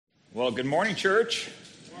Well, good morning, church.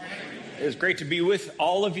 Good morning. It is great to be with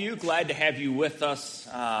all of you. Glad to have you with us.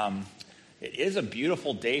 It is a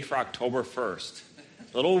beautiful day for October 1st.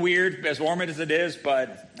 A little weird, as warm as it is,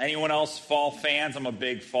 but anyone else fall fans? I'm a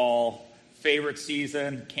big fall favorite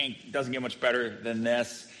season. Doesn't get much better than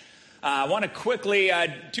this. I want to quickly,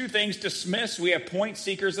 two things dismiss. We have point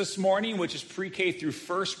seekers this morning, which is pre-K through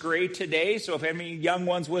first grade today. So if any young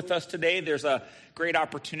ones with us today, there's a great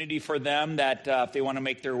opportunity for them that if they want to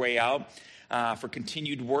make their way out for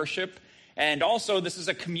continued worship. And also, this is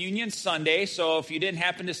a communion Sunday, so if you didn't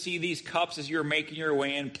happen to see these cups as you're making your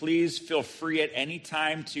way in, please feel free at any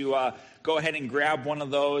time to go ahead and grab one of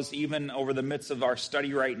those. Even over the midst of our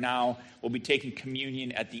study right now, we'll be taking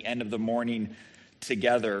communion at the end of the morning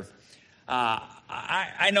together.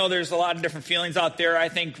 I know there's a lot of different feelings out there. I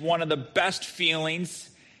think one of the best feelings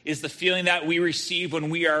is the feeling that we receive when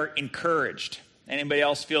we are encouraged. Anybody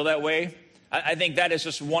else feel that way? I think that is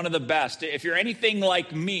just one of the best. If you're anything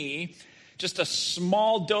like me, just a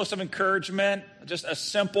small dose of encouragement, just a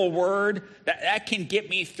simple word, that can get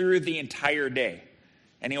me through the entire day.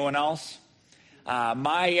 Anyone else?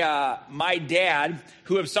 My dad,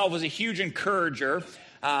 who himself was a huge encourager,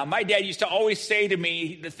 my dad used to always say to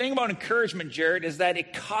me, the thing about encouragement, Jared, is that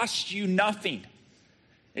it costs you nothing.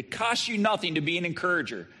 It costs you nothing to be an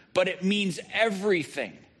encourager, but it means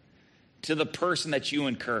everything to the person that you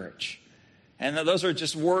encourage. And those are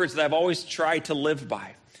just words that I've always tried to live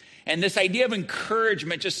by. And this idea of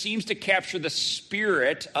encouragement just seems to capture the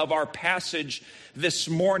spirit of our passage this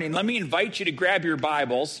morning. Let me invite you to grab your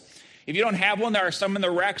Bibles. If you don't have one, there are some in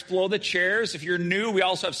the racks below the chairs. If you're new, we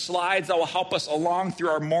also have slides that will help us along through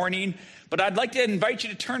our morning. But I'd like to invite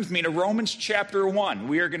you to turn with me to Romans chapter 1.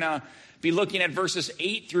 We are going to be looking at verses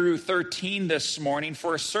 8 through 13 this morning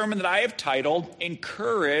for a sermon that I have titled,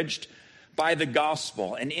 Encouraged by the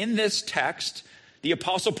Gospel. And in this text, the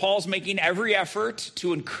Apostle Paul is making every effort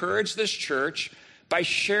to encourage this church by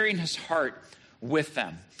sharing his heart with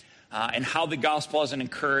them and how the gospel has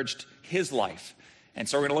encouraged his life. And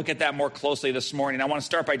so we're going to look at that more closely this morning. I want to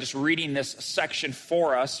start by just reading this section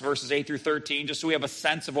for us, verses 8 through 13, just so we have a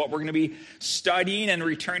sense of what we're going to be studying and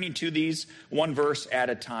returning to these one verse at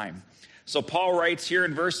a time. So Paul writes here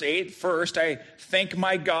in verse 8, "First, I thank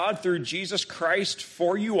my God through Jesus Christ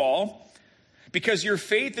for you all, because your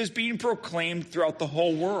faith is being proclaimed throughout the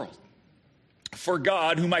whole world. For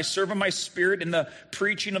God, whom I serve in my spirit in the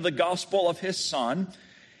preaching of the gospel of his Son,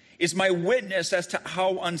 is my witness as to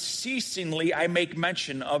how unceasingly I make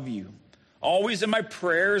mention of you, always in my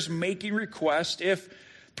prayers making request, if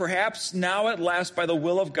perhaps now at last by the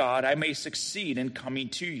will of God I may succeed in coming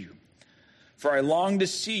to you. For I long to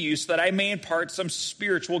see you so that I may impart some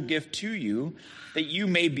spiritual gift to you, that you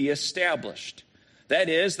may be established. That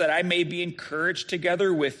is, that I may be encouraged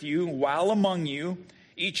together with you while among you,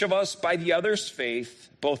 each of us by the other's faith,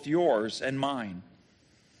 both yours and mine.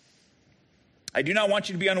 I do not want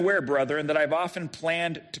you to be unaware, brethren, that I've often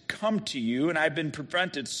planned to come to you, and I've been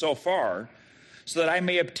prevented so far, so that I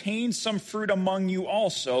may obtain some fruit among you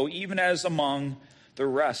also, even as among the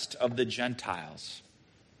rest of the Gentiles."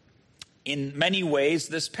 In many ways,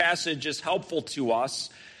 this passage is helpful to us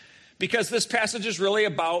because this passage is really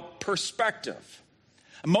about perspective.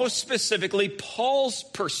 Most specifically, Paul's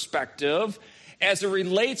perspective as it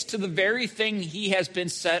relates to the very thing he has been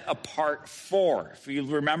set apart for. If you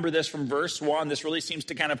remember this from verse 1, this really seems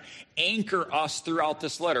to kind of anchor us throughout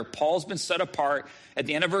this letter. Paul's been set apart at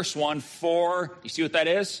the end of verse 1 for, you see what that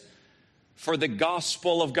is? For the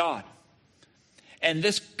gospel of God. And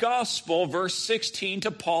this gospel, verse 16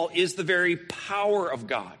 to Paul, is the very power of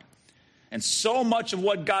God. And so much of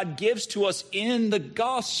what God gives to us in the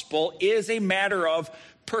gospel is a matter of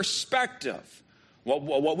perspective,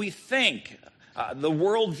 what we think, the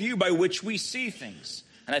worldview by which we see things.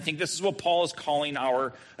 And I think this is what Paul is calling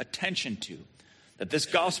our attention to, that this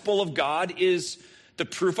gospel of God is the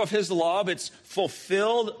proof of his love. It's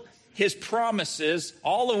fulfilled his promises,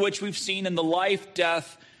 all of which we've seen in the life,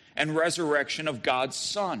 death, and resurrection of God's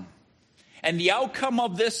Son. And the outcome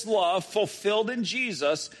of this love fulfilled in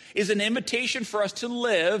Jesus is an invitation for us to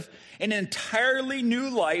live an entirely new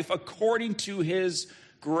life according to his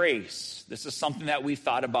grace. This is something that we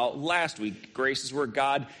thought about last week. Grace is where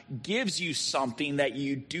God gives you something that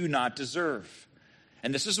you do not deserve.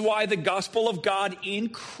 And this is why the gospel of God in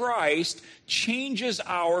Christ changes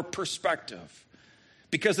our perspective.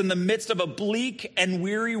 Because in the midst of a bleak and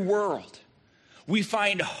weary world, we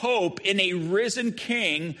find hope in a risen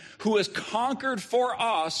King who has conquered for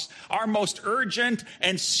us our most urgent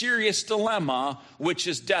and serious dilemma, which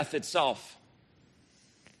is death itself.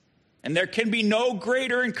 And there can be no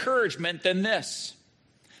greater encouragement than this,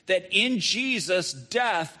 that in Jesus,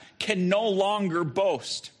 death can no longer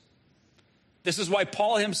boast. This is why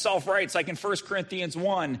Paul himself writes, like in 1 Corinthians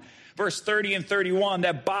 1, verse 30 and 31,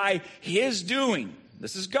 that by his doing,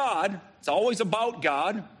 this is God, it's always about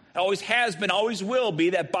God, it always has been, always will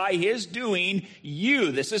be, that by his doing,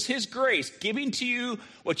 you, this is his grace, giving to you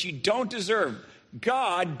what you don't deserve.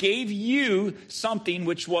 God gave you something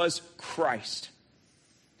which was Christ.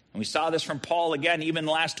 And we saw this from Paul again, even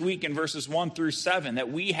last week in verses 1 through 7,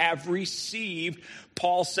 that we have received,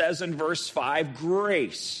 Paul says in verse 5,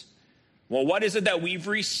 grace. Well, what is it that we've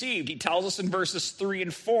received? He tells us in verses 3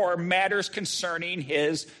 and 4, matters concerning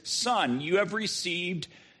his Son. You have received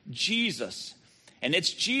Jesus. And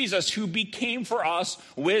it's Jesus who became for us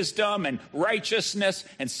wisdom and righteousness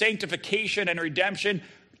and sanctification and redemption.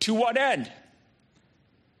 To what end?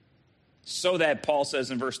 So that, Paul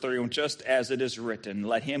says in verse 31, just as it is written,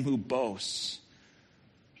 let him who boasts.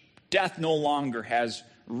 Death no longer has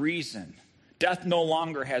reason. Death no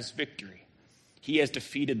longer has victory. He has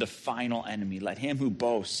defeated the final enemy. Let him who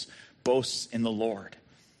boasts, boasts in the Lord.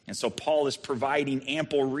 And so Paul is providing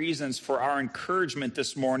ample reasons for our encouragement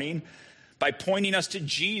this morning by pointing us to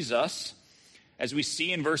Jesus, as we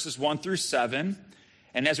see in verses 1 through 7.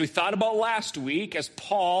 And as we thought about last week, as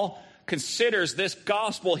Paul considers this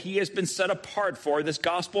gospel he has been set apart for, this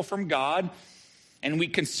gospel from God, and we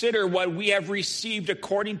consider what we have received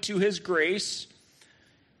according to his grace,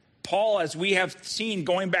 Paul, as we have seen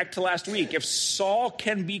going back to last week, if Saul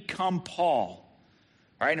can become Paul,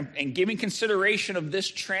 right, and giving consideration of this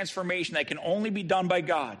transformation that can only be done by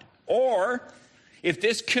God, or if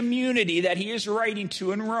this community that he is writing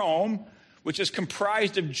to in Rome, which is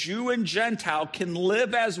comprised of Jew and Gentile, can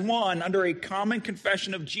live as one under a common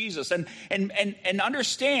confession of Jesus, and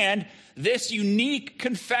understand this unique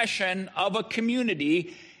confession of a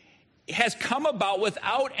community has come about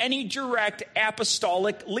without any direct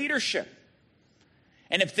apostolic leadership.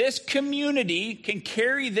 And if this community can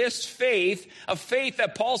carry this faith, a faith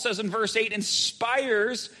that Paul says in verse 8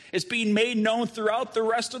 inspires, is being made known throughout the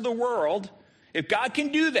rest of the world, if God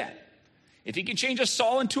can do that, if he can change a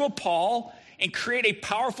Saul into a Paul and create a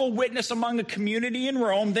powerful witness among the community in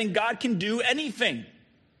Rome, then God can do anything.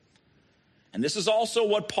 And this is also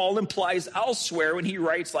what Paul implies elsewhere when he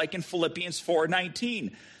writes, like in Philippians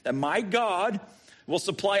 4:19, that my God will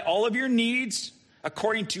supply all of your needs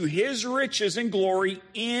according to his riches and glory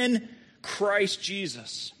in Christ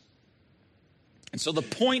Jesus. And so the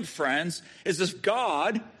point, friends, is if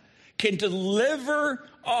God can deliver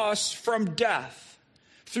us from death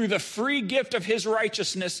through the free gift of his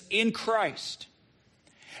righteousness in Christ,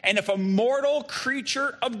 and if a mortal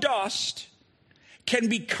creature of dust can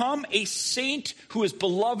become a saint who is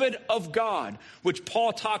beloved of God, which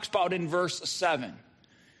Paul talks about in verse 7.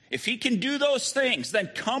 If he can do those things,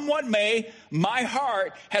 then come what may, my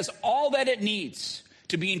heart has all that it needs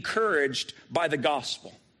to be encouraged by the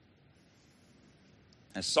gospel.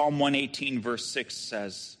 As Psalm 118 verse 6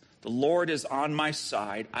 says, the Lord is on my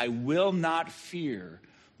side. I will not fear.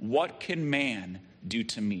 What can man do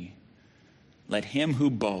to me? Let him who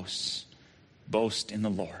boasts, boast in the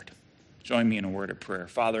Lord. Join me in a word of prayer.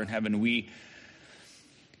 Father in heaven, we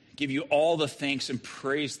give you all the thanks and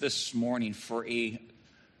praise this morning for a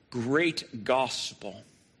great gospel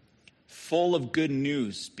full of good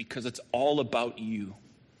news, because it's all about you.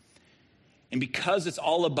 And because it's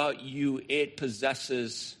all about you, it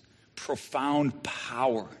possesses profound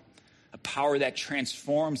power, a power that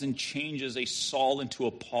transforms and changes a Saul into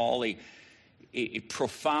a Paul, a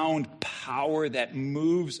profound power that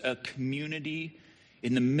moves a community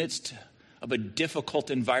in the midst of a difficult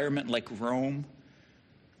environment like Rome,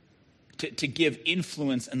 to give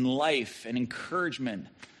influence and life and encouragement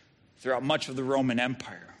throughout much of the Roman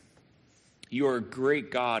Empire. You are a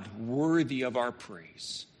great God, worthy of our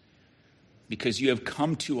praise, because you have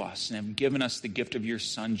come to us and have given us the gift of your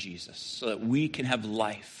Son, Jesus, so that we can have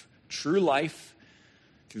life, true life,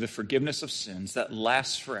 through the forgiveness of sins that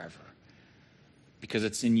lasts forever, because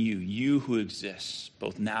it's in you, you who exists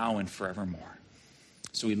both now and forevermore.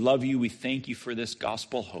 So we love you. We thank you for this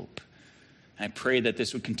gospel hope. And I pray that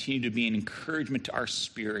this would continue to be an encouragement to our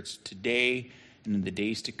spirits today and in the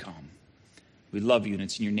days to come. We love you, and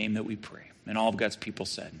it's in your name that we pray. And all of God's people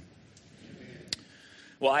said.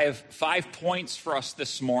 Well, I have 5 points for us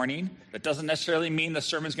this morning. That doesn't necessarily mean the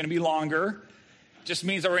sermon's going to be longer. It just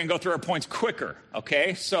means that we're going to go through our points quicker,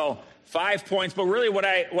 okay? So 5 points, but really what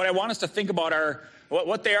I want us to think about are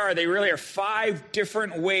what they are. They really are 5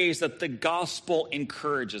 different ways that the gospel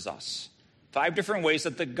encourages us. 5 different ways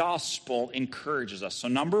that the gospel encourages us. So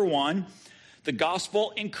number 1, the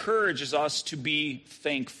gospel encourages us to be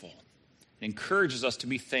thankful. It encourages us to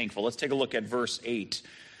be thankful. Let's take a look at verse 8.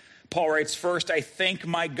 Paul writes, "First, I thank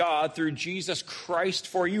my God through Jesus Christ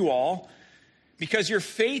for you all, because your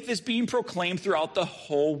faith is being proclaimed throughout the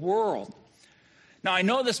whole world." Now, I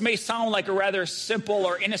know this may sound like a rather simple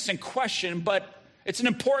or innocent question, but it's an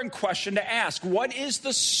important question to ask. What is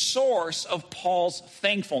the source of Paul's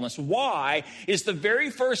thankfulness? Why is the very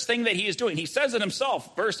first thing that he is doing? He says it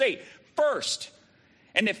himself, verse 8, first.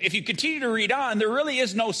 And if you continue to read on, there really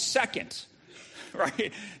is no second,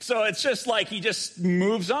 right? So it's just like he just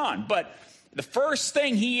moves on. But the first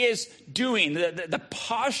thing he is doing, the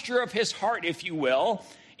posture of his heart, if you will,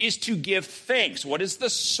 is to give thanks. What is the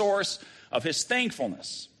source of his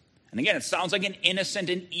thankfulness? And again, it sounds like an innocent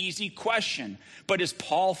and easy question, but is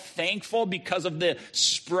Paul thankful because of the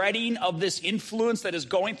spreading of this influence that is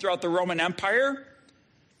going throughout the Roman Empire?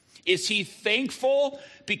 Is he thankful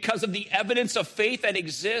because of the evidence of faith that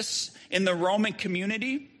exists in the Roman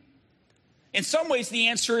community? In some ways, the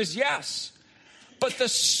answer is yes. But the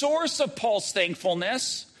source of Paul's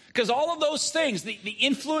thankfulness, because all of those things, the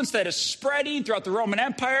influence that is spreading throughout the Roman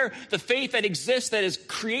Empire, the faith that exists that is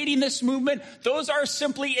creating this movement, those are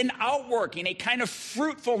simply an outworking, a kind of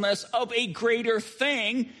fruitfulness of a greater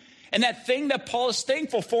thing. And that thing that Paul is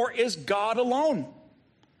thankful for is God alone.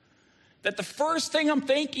 That the first thing I'm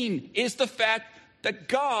thinking is the fact that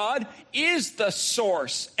God is the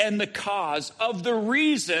source and the cause of the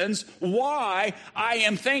reasons why I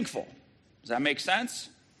am thankful. Does that make sense?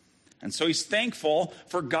 And so he's thankful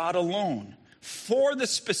for God alone, for the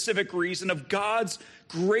specific reason of God's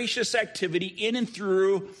gracious activity in and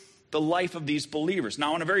through the life of these believers.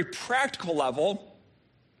 Now, on a very practical level,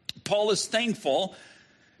 Paul is thankful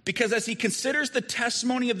because as he considers the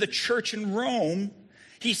testimony of the church in Rome,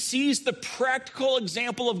 he sees the practical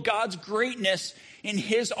example of God's greatness in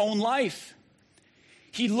his own life.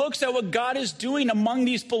 He looks at what God is doing among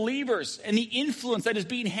these believers and the influence that is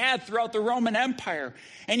being had throughout the Roman Empire.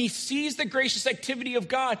 And he sees the gracious activity of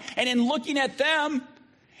God. And in looking at them,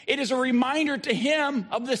 it is a reminder to him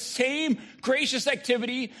of the same gracious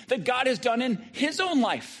activity that God has done in his own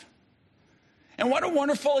life. And what a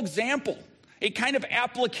wonderful example. A kind of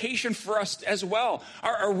application for us as well.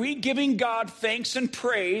 Are we giving God thanks and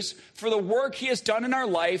praise for the work he has done in our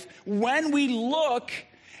life when we look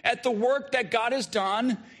at the work that God has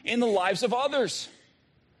done in the lives of others?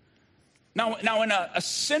 Now in a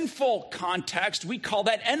sinful context, we call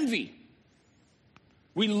that envy.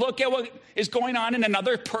 We look at what is going on in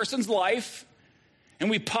another person's life,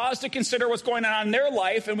 and we pause to consider what's going on in their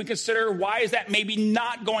life, and we consider, why is that maybe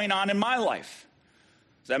not going on in my life?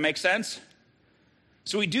 Does that make sense?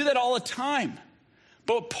 So we do that all the time.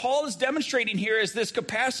 But what Paul is demonstrating here is this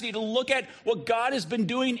capacity to look at what God has been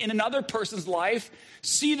doing in another person's life,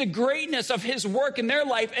 see the greatness of his work in their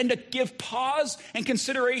life, and to give pause and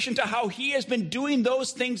consideration to how he has been doing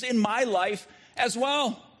those things in my life as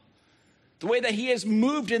well. The way that he has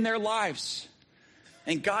moved in their lives.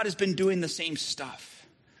 And God has been doing the same stuff.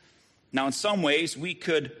 Now, in some ways, we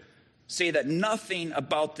could say that nothing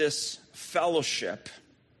about this fellowship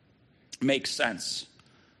makes sense.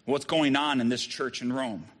 What's going on in this church in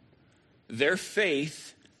Rome? Their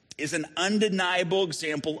faith is an undeniable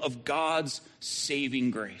example of God's saving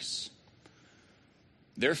grace.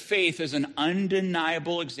 Their faith is an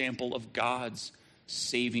undeniable example of God's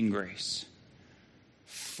saving grace.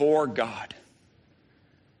 For God.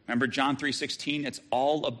 Remember John 3:16? It's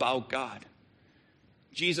all about God.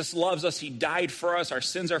 Jesus loves us. He died for us. Our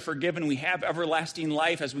sins are forgiven. We have everlasting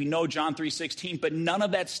life, as we know John 3:16. But none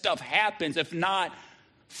of that stuff happens if not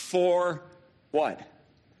for what?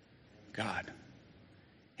 God.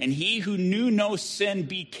 And he who knew no sin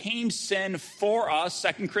became sin for us,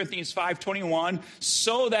 2 Corinthians 5:21,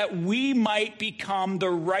 so that we might become the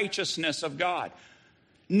righteousness of God.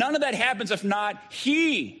 None of that happens if not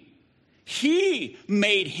he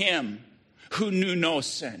made him who knew no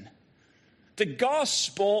sin. The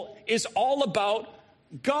gospel is all about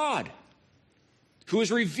God, who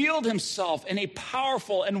has revealed himself in a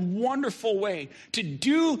powerful and wonderful way to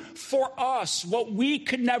do for us what we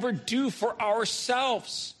could never do for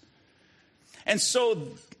ourselves. And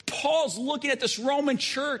so Paul's looking at this Roman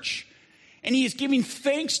church, and he is giving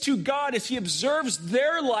thanks to God as he observes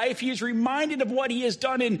their life. He is reminded of what he has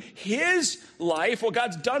done in his life, what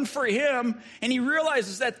God's done for him, and he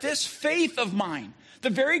realizes that this faith of mine, the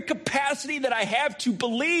very capacity that I have to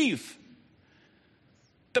believe,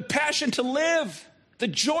 the passion to live, the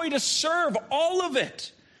joy to serve, all of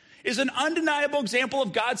it is an undeniable example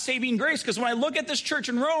of God's saving grace. Because when I look at this church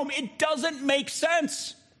in Rome, it doesn't make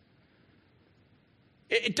sense.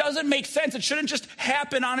 It doesn't make sense. It shouldn't just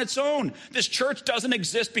happen on its own. This church doesn't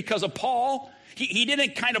exist because of Paul. He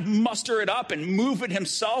didn't kind of muster it up and move it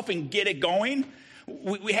himself and get it going.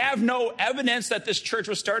 We have no evidence that this church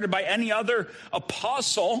was started by any other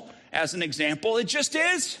apostle, as an example. It just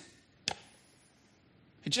is.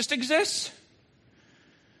 It just exists.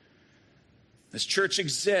 This church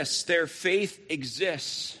exists. Their faith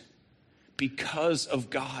exists because of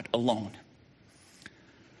God alone.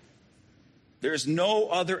 There's no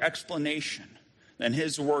other explanation than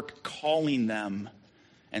his work calling them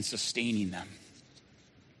and sustaining them.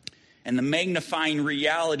 And the magnifying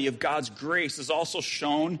reality of God's grace is also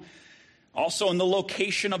shown in the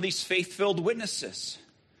location of these faith-filled witnesses.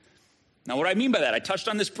 Now, what do I mean by that? I touched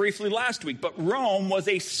on this briefly last week, but Rome was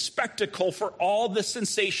a spectacle for all the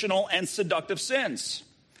sensational and seductive sins.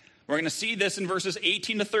 We're going to see this in verses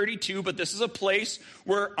 18 to 32, but this is a place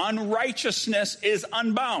where unrighteousness is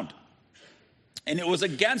unbound. And it was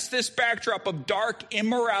against this backdrop of dark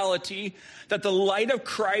immorality that the light of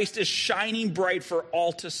Christ is shining bright for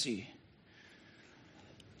all to see.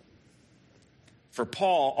 For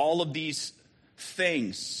Paul, all of these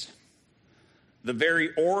things, the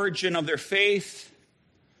very origin of their faith,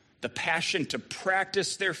 the passion to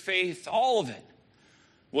practice their faith, all of it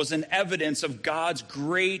was an evidence of God's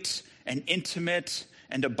great and intimate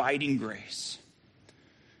and abiding grace.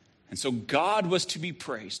 And so God was to be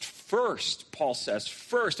praised. First, Paul says,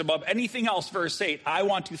 first, above anything else, verse 8, I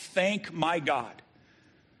want to thank my God.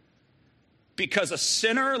 Because a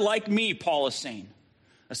sinner like me, Paul is saying,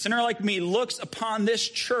 a sinner like me looks upon this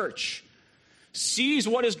church, sees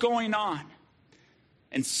what is going on,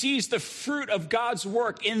 and sees the fruit of God's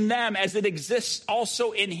work in them as it exists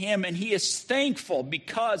also in him. And he is thankful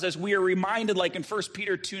because, as we are reminded, like in 1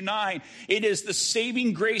 Peter 2:9, it is the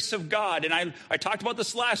saving grace of God. And I talked about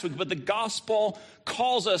this last week, but the gospel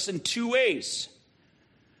calls us in two ways.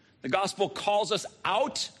 The gospel calls us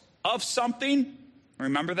out of something.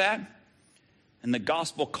 Remember that? And the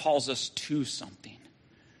gospel calls us to something.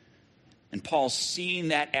 And Paul's seeing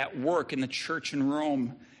that at work in the church in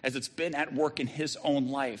Rome as it's been at work in his own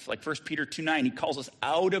life. Like 1 Peter 2:9, he calls us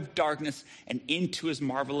out of darkness and into his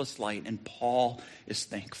marvelous light. And Paul is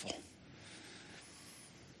thankful.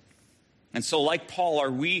 And so like Paul, are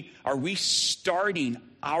we starting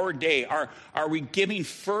our day? Are we giving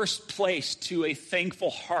first place to a thankful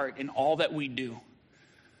heart in all that we do?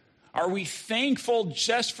 Are we thankful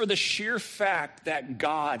just for the sheer fact that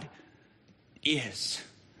God is?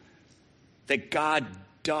 That God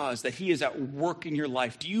does, that he is at work in your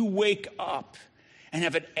life? Do you wake up and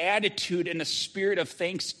have an attitude and a spirit of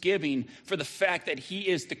thanksgiving for the fact that he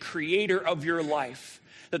is the creator of your life,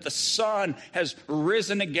 that the sun has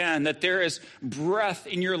risen again, that there is breath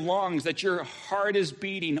in your lungs, that your heart is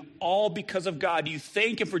beating, all because of God? Do you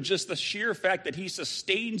thank him for just the sheer fact that he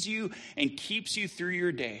sustains you and keeps you through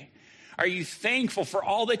your day? Are you thankful for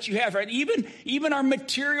all that you have, right? Even our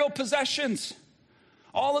material possessions.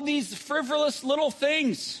 All of these frivolous little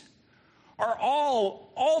things are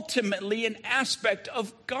all ultimately an aspect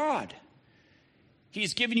of God.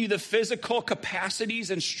 He's given you the physical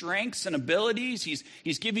capacities and strengths and abilities.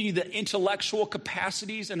 He's given you the intellectual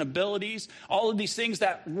capacities and abilities. All of these things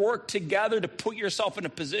that work together to put yourself in a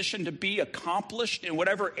position to be accomplished in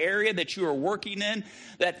whatever area that you are working in.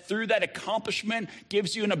 That through that accomplishment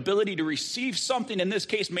gives you an ability to receive something. In this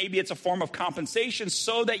case, maybe it's a form of compensation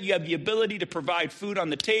so that you have the ability to provide food on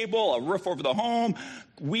the table, a roof over the home,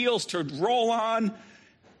 wheels to roll on,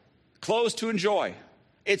 clothes to enjoy.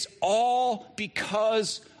 It's all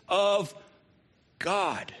because of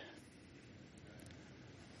God.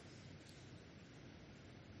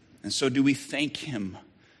 And so do we thank him?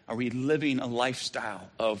 Are we living a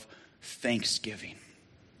lifestyle of thanksgiving?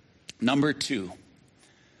 Number two,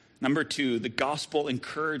 the gospel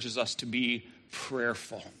encourages us to be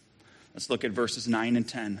prayerful. Let's look at verses 9 and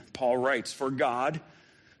 10. Paul writes, "For God,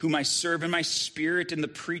 whom I serve in my spirit in the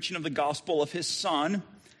preaching of the gospel of his Son,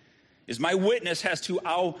 is my witness as to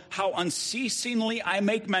how unceasingly I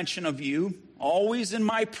make mention of you, always in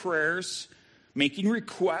my prayers, making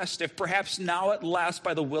request, if perhaps now at last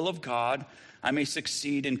by the will of God, I may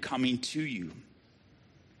succeed in coming to you."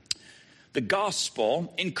 The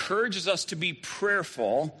gospel encourages us to be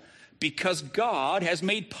prayerful because God has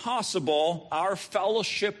made possible our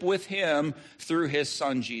fellowship with him through his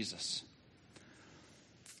Son, Jesus.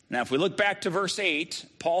 Now, if we look back to verse 8,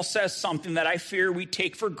 Paul says something that I fear we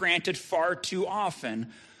take for granted far too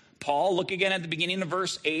often. Paul, look again at the beginning of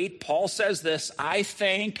verse 8. Paul says this, "I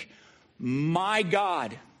thank my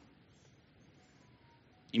God."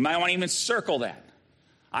 You might want to even circle that.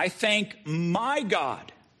 I thank my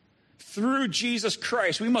God through Jesus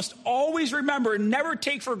Christ. We must always remember and never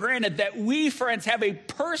take for granted that we, friends, have a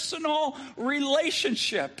personal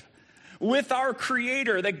relationship with our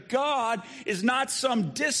Creator, that God is not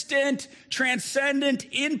some distant, transcendent,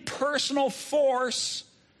 impersonal force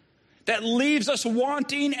that leaves us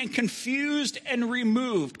wanting and confused and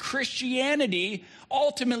removed. Christianity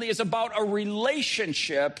ultimately is about a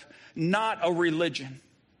relationship, not a religion.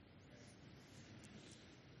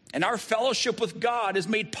 And our fellowship with God is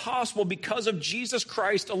made possible because of Jesus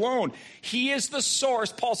Christ alone. He is the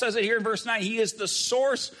source. Paul says it here in verse 9. He is the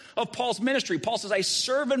source of Paul's ministry. Paul says, I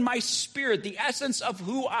serve in my spirit, the essence of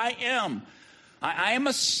who I am. I am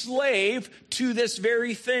a slave to this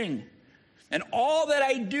very thing. And all that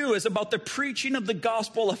I do is about the preaching of the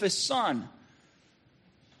gospel of his Son.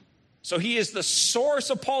 So he is the source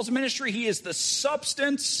of Paul's ministry. He is the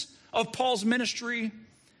substance of Paul's ministry.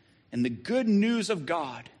 And the good news of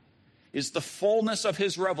God is the fullness of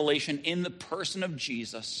his revelation in the person of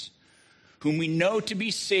Jesus, whom we know to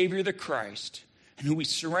be Savior, the Christ, and who we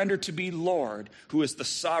surrender to be Lord, who is the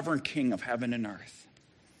sovereign King of heaven and earth.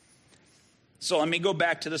 So let me go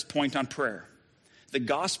back to this point on prayer. The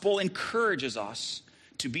gospel encourages us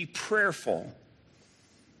to be prayerful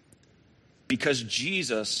because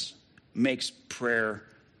Jesus makes prayer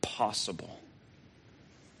possible.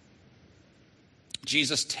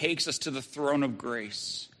 Jesus takes us to the throne of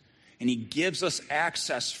grace, and he gives us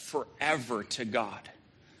access forever to God.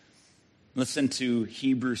 Listen to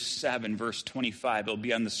Hebrews 7, verse 25. It'll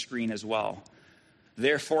be on the screen as well.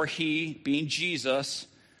 Therefore, he, being Jesus,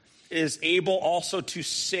 is able also to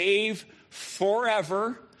save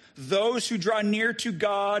forever those who draw near to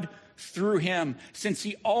God through him, since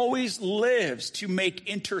he always lives to make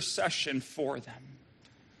intercession for them.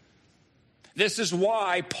 This is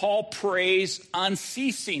why Paul prays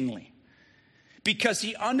unceasingly, because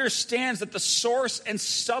he understands that the source and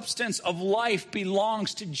substance of life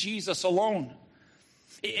belongs to Jesus alone.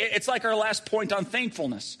 It's like our last point on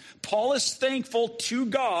thankfulness. Paul is thankful to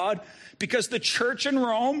God because the church in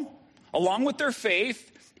Rome, along with their faith,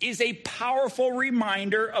 is a powerful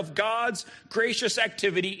reminder of God's gracious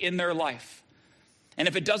activity in their life. And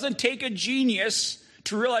if it doesn't take a genius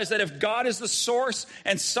to realize that if God is the source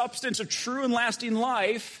and substance of true and lasting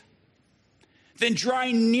life, then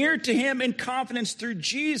drawing near to him in confidence through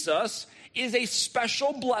Jesus is a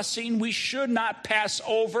special blessing we should not pass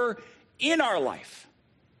over in our life.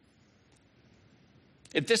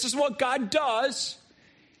 If this is what God does,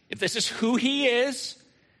 if this is who he is,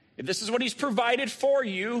 if this is what he's provided for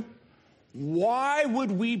you, why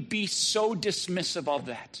would we be so dismissive of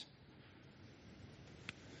that?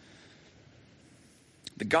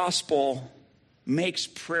 The gospel makes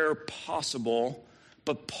prayer possible,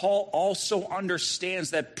 but Paul also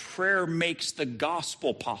understands that prayer makes the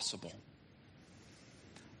gospel possible.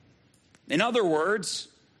 In other words,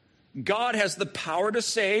 God has the power to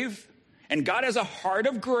save, and God has a heart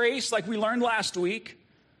of grace, like we learned last week.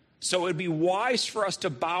 So it would be wise for us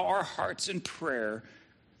to bow our hearts in prayer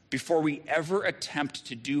before we ever attempt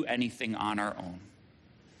to do anything on our own.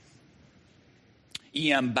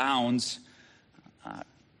 E.M. Bounds,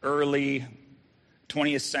 early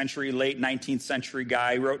 20th century, late 19th century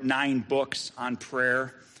guy, wrote 9 books on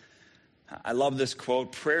prayer. I love this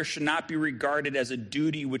quote: prayer should not be regarded as a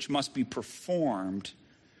duty which must be performed,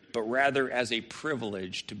 but rather as a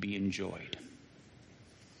privilege to be enjoyed.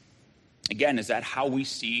 Again, is that how we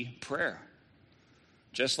see prayer?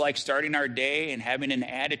 Just like starting our day and having an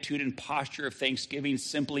attitude and posture of thanksgiving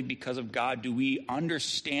simply because of God, do we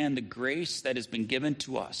understand the grace that has been given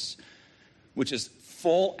to us, which is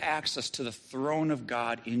full access to the throne of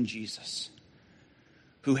God in Jesus,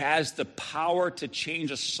 who has the power to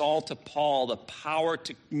change a Saul to Paul, the power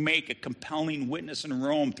to make a compelling witness in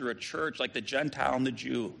Rome through a church like the Gentile and the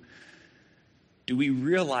Jew? Do we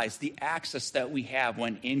realize the access that we have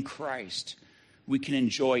when in Christ we can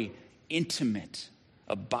enjoy intimate,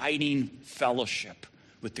 abiding fellowship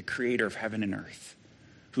with the Creator of heaven and earth,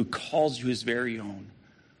 who calls you his very own,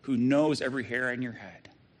 who knows every hair on your head,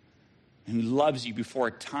 and who loves you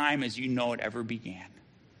before time as you know it ever began?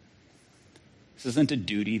 This isn't a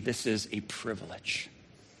duty, this is a privilege.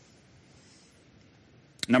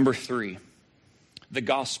 Number 3, the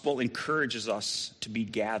gospel encourages us to be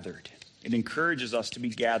gathered. It encourages us to be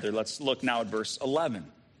gathered. Let's look now at verse 11.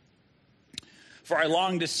 For I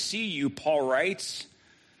long to see you, Paul writes,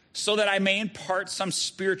 so that I may impart some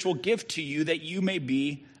spiritual gift to you, that you may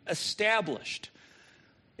be established.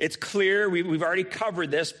 It's clear, we've already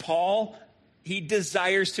covered this. Paul, he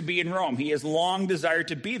desires to be in Rome. He has long desired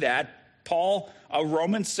to be that. Paul, a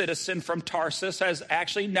Roman citizen from Tarsus, has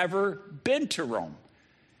actually never been to Rome.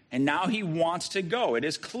 And now he wants to go. It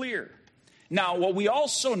is clear. Now, what we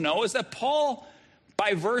also know is that Paul,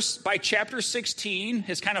 by chapter 16,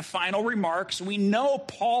 his kind of final remarks, we know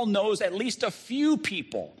Paul knows at least a few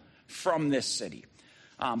people from this city.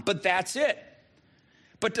 But that's it.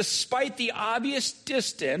 But despite the obvious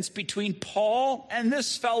distance between Paul and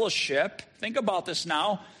this fellowship, think about this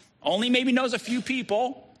now, only maybe knows a few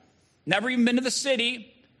people, never even been to the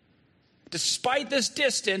city. Despite this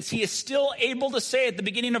distance, he is still able to say at the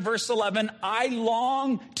beginning of verse 11, I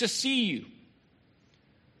long to see you.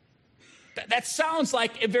 That sounds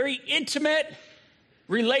like a very intimate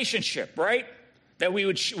relationship, right? That we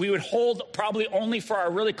would hold probably only for our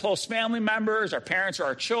really close family members, our parents or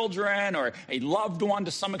our children, or a loved one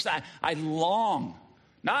to some extent. I long,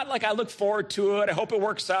 not like I look forward to it, I hope it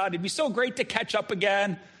works out, it'd be so great to catch up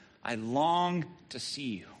again. I long to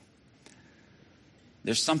see you.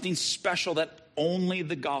 There's something special that only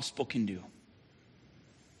the gospel can do.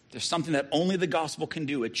 There's something that only the gospel can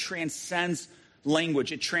do. It transcends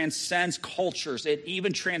language. It transcends cultures. It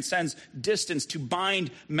even transcends distance to bind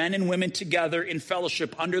men and women together in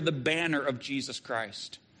fellowship under the banner of Jesus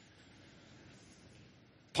Christ.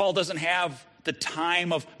 Paul doesn't have the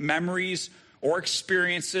time of memories or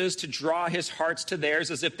experiences to draw his hearts to theirs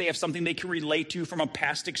as if they have something they can relate to from a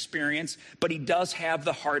past experience, but he does have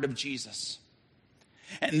the heart of Jesus.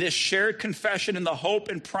 And this shared confession and the hope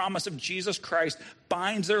and promise of Jesus Christ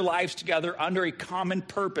binds their lives together under a common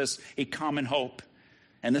purpose, a common hope.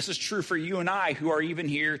 And this is true for you and I who are even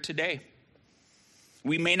here today.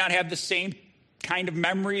 We may not have the same kind of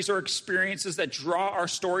memories or experiences that draw our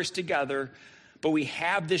stories together, but we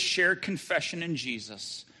have this shared confession in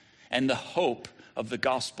Jesus and the hope of the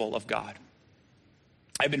gospel of God.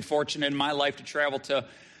 I've been fortunate in my life to travel to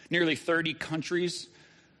nearly 30 countries,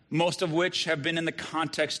 most of which have been in the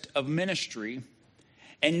context of ministry.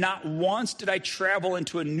 And not once did I travel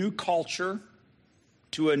into a new culture,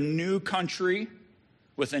 to a new country,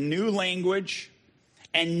 with a new language,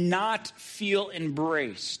 and not feel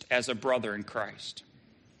embraced as a brother in Christ.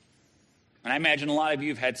 And I imagine a lot of you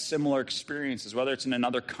have had similar experiences, whether it's in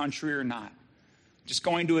another country or not. Just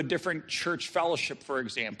going to a different church fellowship, for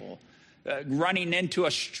example. Running into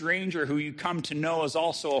a stranger who you come to know is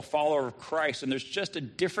also a follower of Christ. And there's just a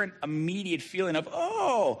different immediate feeling of,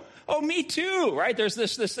 oh, me too, right? There's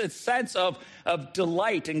this sense of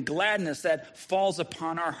delight and gladness that falls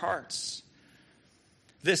upon our hearts.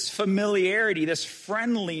 This familiarity, this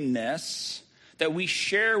friendliness that we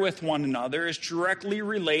share with one another is directly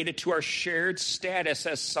related to our shared status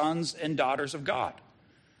as sons and daughters of God.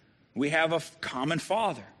 We have a common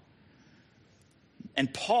Father.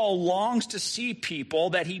 And Paul longs to see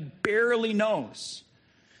people that he barely knows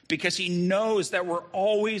because he knows that we're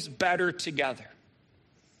always better together.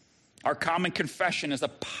 Our common confession is a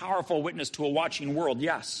powerful witness to a watching world,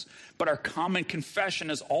 yes, but our common confession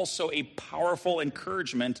is also a powerful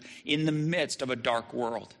encouragement in the midst of a dark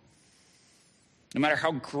world. No matter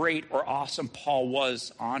how great or awesome Paul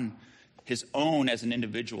was on his own as an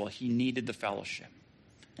individual, he needed the fellowship.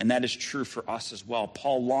 And that is true for us as well.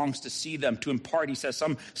 Paul longs to see them to impart, he says,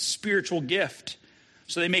 some spiritual gift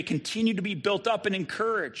so they may continue to be built up and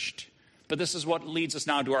encouraged. But this is what leads us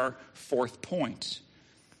now to our fourth point.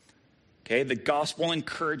 Okay, the gospel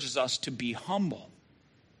encourages us to be humble.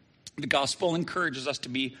 The gospel encourages us to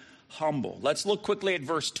be humble. Let's look quickly at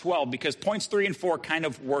verse 12 because points 3 and 4 kind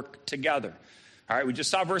of work together. All right, we just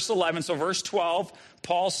saw verse 11. So verse 12,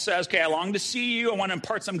 Paul says, okay, I long to see you. I want to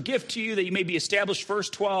impart some gift to you that you may be established. Verse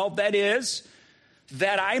 12, that is,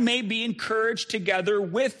 that I may be encouraged together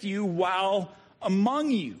with you while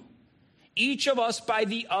among you, each of us by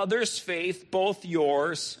the other's faith, both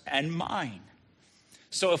yours and mine.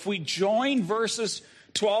 So if we join verses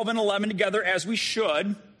 12 and 11 together as we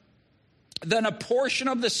should, then a portion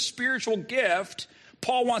of the spiritual gift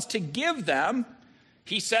Paul wants to give them,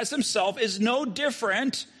 he says himself, is no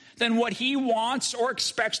different than what he wants or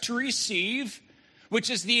expects to receive, which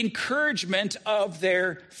is the encouragement of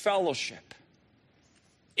their fellowship.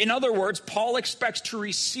 In other words, Paul expects to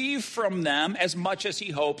receive from them as much as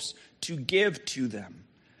he hopes to give to them.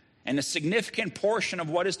 And a significant portion of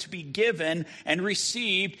what is to be given and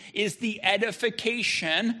received is the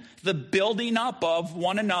edification, the building up of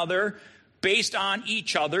one another based on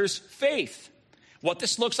each other's faith. What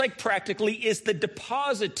this looks like practically is the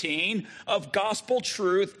depositing of gospel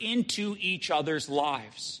truth into each other's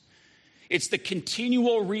lives. It's the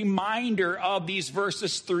continual reminder of these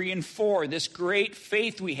verses 3 and 4, this great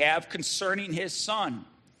faith we have concerning his son.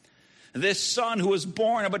 This son who was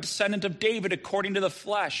born of a descendant of David according to the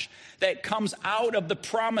flesh, that comes out of the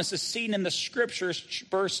promises seen in the scriptures,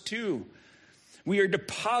 verse 2. We are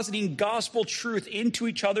depositing gospel truth into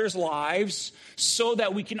each other's lives so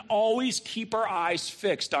that we can always keep our eyes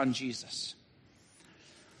fixed on Jesus.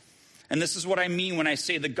 And this is what I mean when I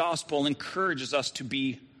say the gospel encourages us to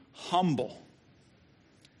be humble.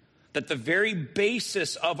 That the very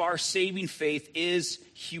basis of our saving faith is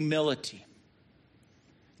humility.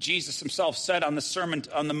 Jesus himself said on the Sermon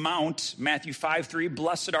on the Mount, Matthew 5:3,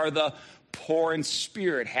 "Blessed are the poor in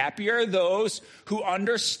spirit. Happy are those who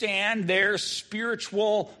understand their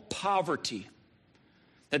spiritual poverty."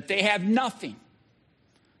 That they have nothing.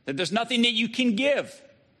 That there's nothing that you can give.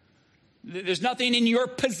 There's nothing in your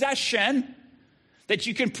possession that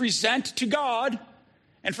you can present to God,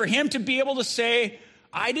 and for him to be able to say,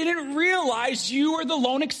 "I didn't realize you were the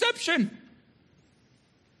lone exception."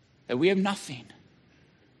 That we have nothing.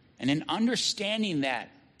 And in understanding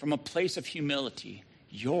that from a place of humility,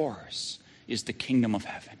 yours is the kingdom of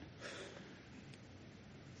heaven.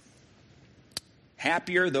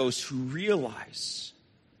 Happy are those who realize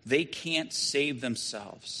they can't save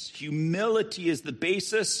themselves. Humility is the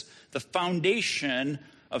basis, the foundation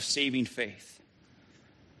of saving faith.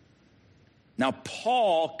 Now,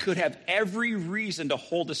 Paul could have every reason to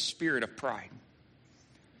hold a spirit of pride.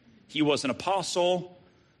 He was an apostle,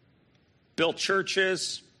 built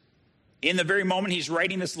churches. In the very moment he's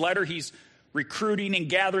writing this letter, he's recruiting and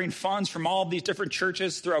gathering funds from all of these different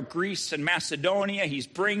churches throughout Greece and Macedonia. He's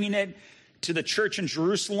bringing it to the church in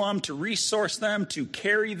Jerusalem to resource them, to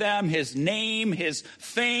carry them. His name, his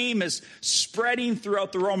fame is spreading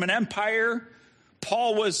throughout the Roman Empire.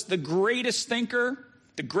 Paul was the greatest thinker,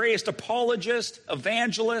 the greatest apologist,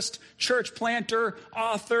 evangelist, church planter,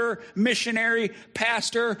 author, missionary,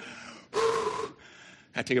 pastor.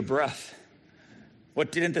 I take a breath.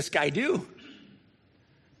 What didn't this guy do?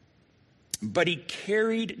 But he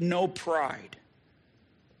carried no pride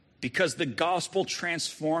because the gospel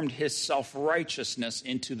transformed his self-righteousness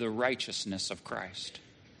into the righteousness of Christ.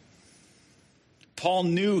 Paul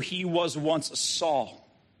knew he was once Saul.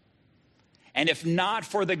 And if not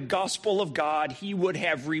for the gospel of God, he would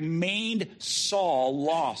have remained Saul,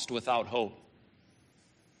 lost without hope.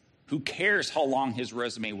 Who cares how long his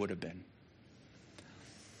resume would have been?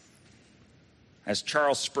 As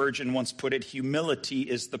Charles Spurgeon once put it, humility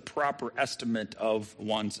is the proper estimate of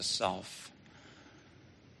one's self.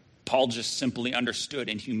 Paul just simply understood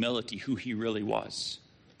in humility who he really was.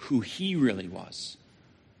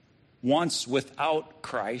 Once without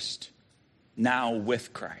Christ, now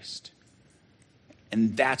with Christ.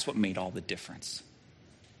 And that's what made all the difference.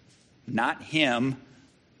 Not him,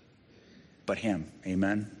 but him.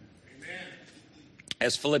 Amen? Amen.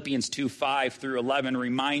 As Philippians 2:5-11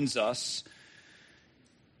 reminds us,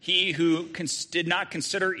 he who did not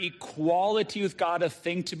consider equality with God a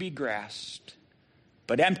thing to be grasped,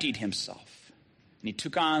 but emptied himself. And he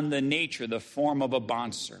took on the nature, the form of a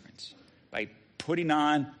bondservant, by putting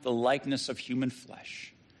on the likeness of human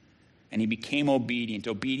flesh. And he became obedient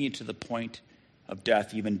to the point of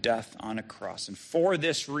death, even death on a cross. And for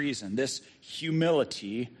this reason, this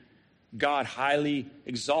humility, God highly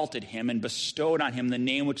exalted him and bestowed on him the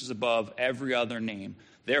name which is above every other name.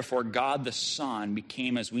 Therefore, God the Son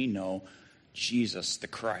became, as we know, Jesus the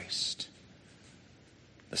Christ,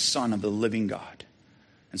 the Son of the living God.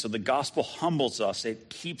 And so the gospel humbles us. It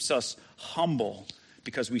keeps us humble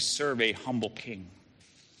because we serve a humble King.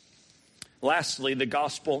 Lastly, the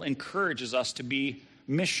gospel encourages us to be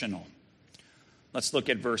missional. Let's look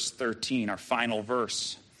at verse 13, our final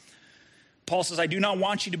verse. Paul says, "I do not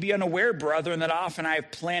want you to be unaware, brethren, that often I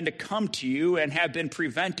have planned to come to you and have been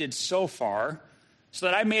prevented so far, so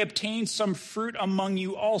that I may obtain some fruit among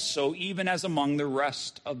you also, even as among the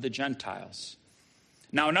rest of the Gentiles."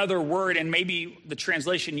 Now, another word, and maybe the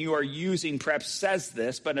translation you are using perhaps says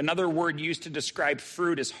this, but another word used to describe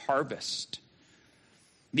fruit is harvest.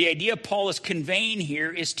 The idea Paul is conveying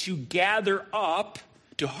here is to gather up,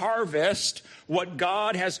 to harvest what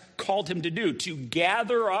God has called him to do, to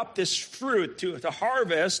gather up this fruit, to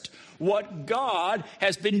harvest what God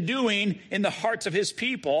has been doing in the hearts of his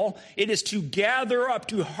people. It is to gather up,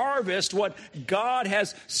 to harvest what God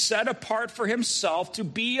has set apart for himself to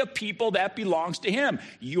be a people that belongs to him.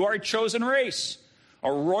 You are a chosen race,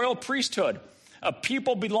 a royal priesthood, a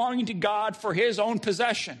people belonging to God for his own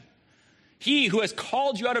possession. He who has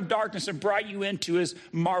called you out of darkness and brought you into his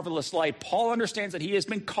marvelous light. Paul understands that he has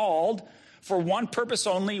been called for one purpose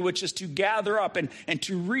only, which is to gather up and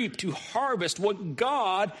to reap, to harvest what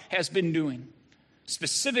God has been doing,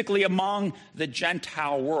 specifically among the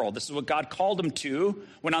Gentile world. This is what God called him to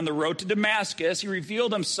when on the road to Damascus, he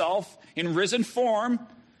revealed himself in risen form.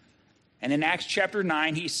 And in Acts chapter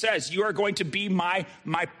 9, he says, "You are going to be my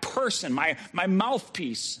person, my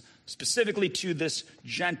mouthpiece," specifically to this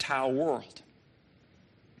Gentile world.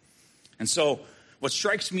 And so what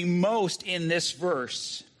strikes me most in this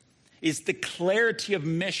verse is the clarity of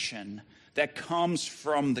mission that comes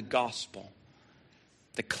from the gospel.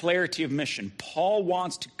 The clarity of mission. Paul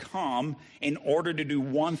wants to come in order to do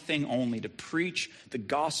one thing only, to preach the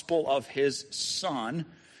gospel of his Son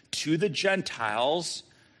to the Gentiles.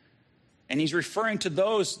 And he's referring to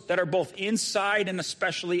those that are both inside and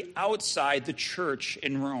especially outside the church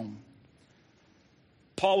in Rome.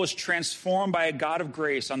 Paul was transformed by a God of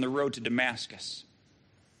grace on the road to Damascus.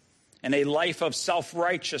 And a life of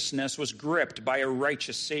self-righteousness was gripped by a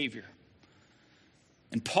righteous Savior.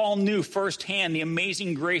 And Paul knew firsthand the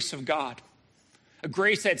amazing grace of God, a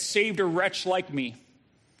grace that saved a wretch like me.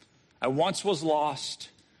 I once was lost,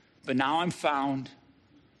 but now I'm found.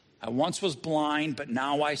 I once was blind, but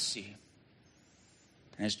now I see.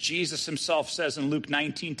 And as Jesus himself says in Luke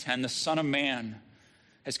 19:10, the Son of Man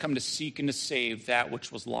has come to seek and to save that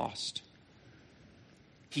which was lost.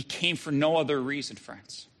 He came for no other reason,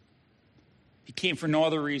 friends. He came for no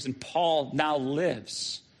other reason. Paul now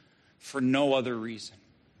lives for no other reason.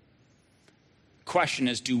 Question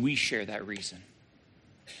is, do we share that reason?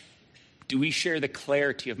 Do we share the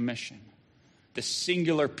clarity of mission, the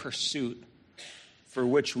singular pursuit for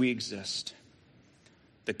which we exist?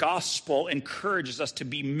 The gospel encourages us to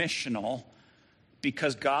be missional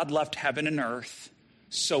because God left heaven and earth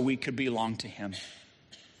so we could belong to him.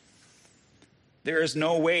 There is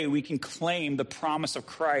no way we can claim the promise of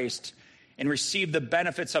Christ and receive the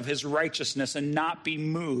benefits of his righteousness and not be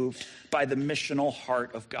moved by the missional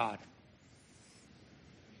heart of God.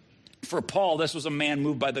 For Paul, this was a man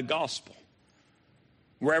moved by the gospel.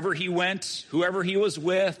 Wherever he went, whoever he was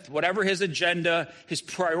with, whatever his agenda, his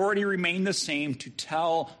priority remained the same: to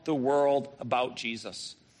tell the world about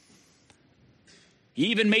Jesus. He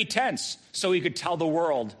even made tents so he could tell the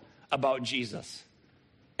world about Jesus.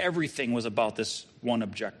 Everything was about this one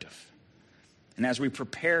objective. And as we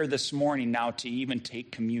prepare this morning now to even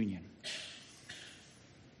take communion,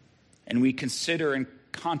 and we consider and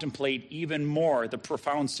contemplate even more the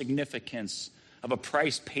profound significance of a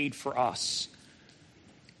price paid for us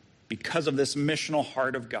because of this missional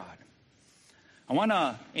heart of God, I want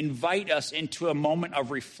to invite us into a moment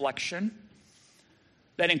of reflection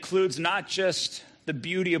that includes not just the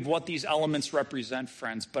beauty of what these elements represent,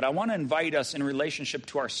 friends, but I want to invite us in relationship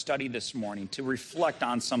to our study this morning to reflect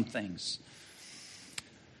on some things.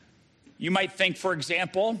 You might think, for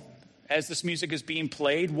example, as this music is being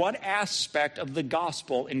played, what aspect of the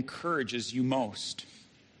gospel encourages you most?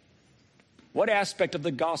 What aspect of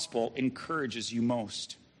the gospel encourages you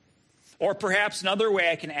most? Or perhaps another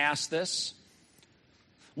way I can ask this: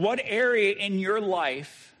 what area in your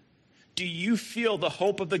life do you feel the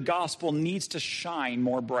hope of the gospel needs to shine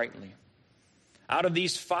more brightly? Out of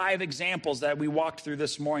these 5 examples that we walked through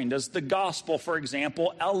this morning, does the gospel, for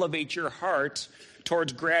example, elevate your heart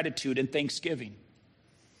towards gratitude and thanksgiving?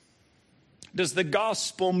 Does the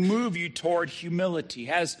gospel move you toward humility?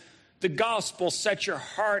 Has the gospel set your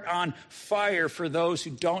heart on fire for those who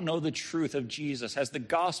don't know the truth of Jesus? Has the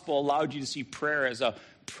gospel allowed you to see prayer as a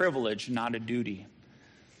privilege, not a duty?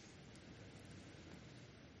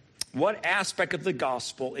 What aspect of the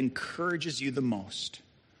gospel encourages you the most?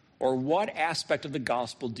 Or what aspect of the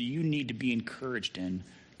gospel do you need to be encouraged in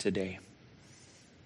today?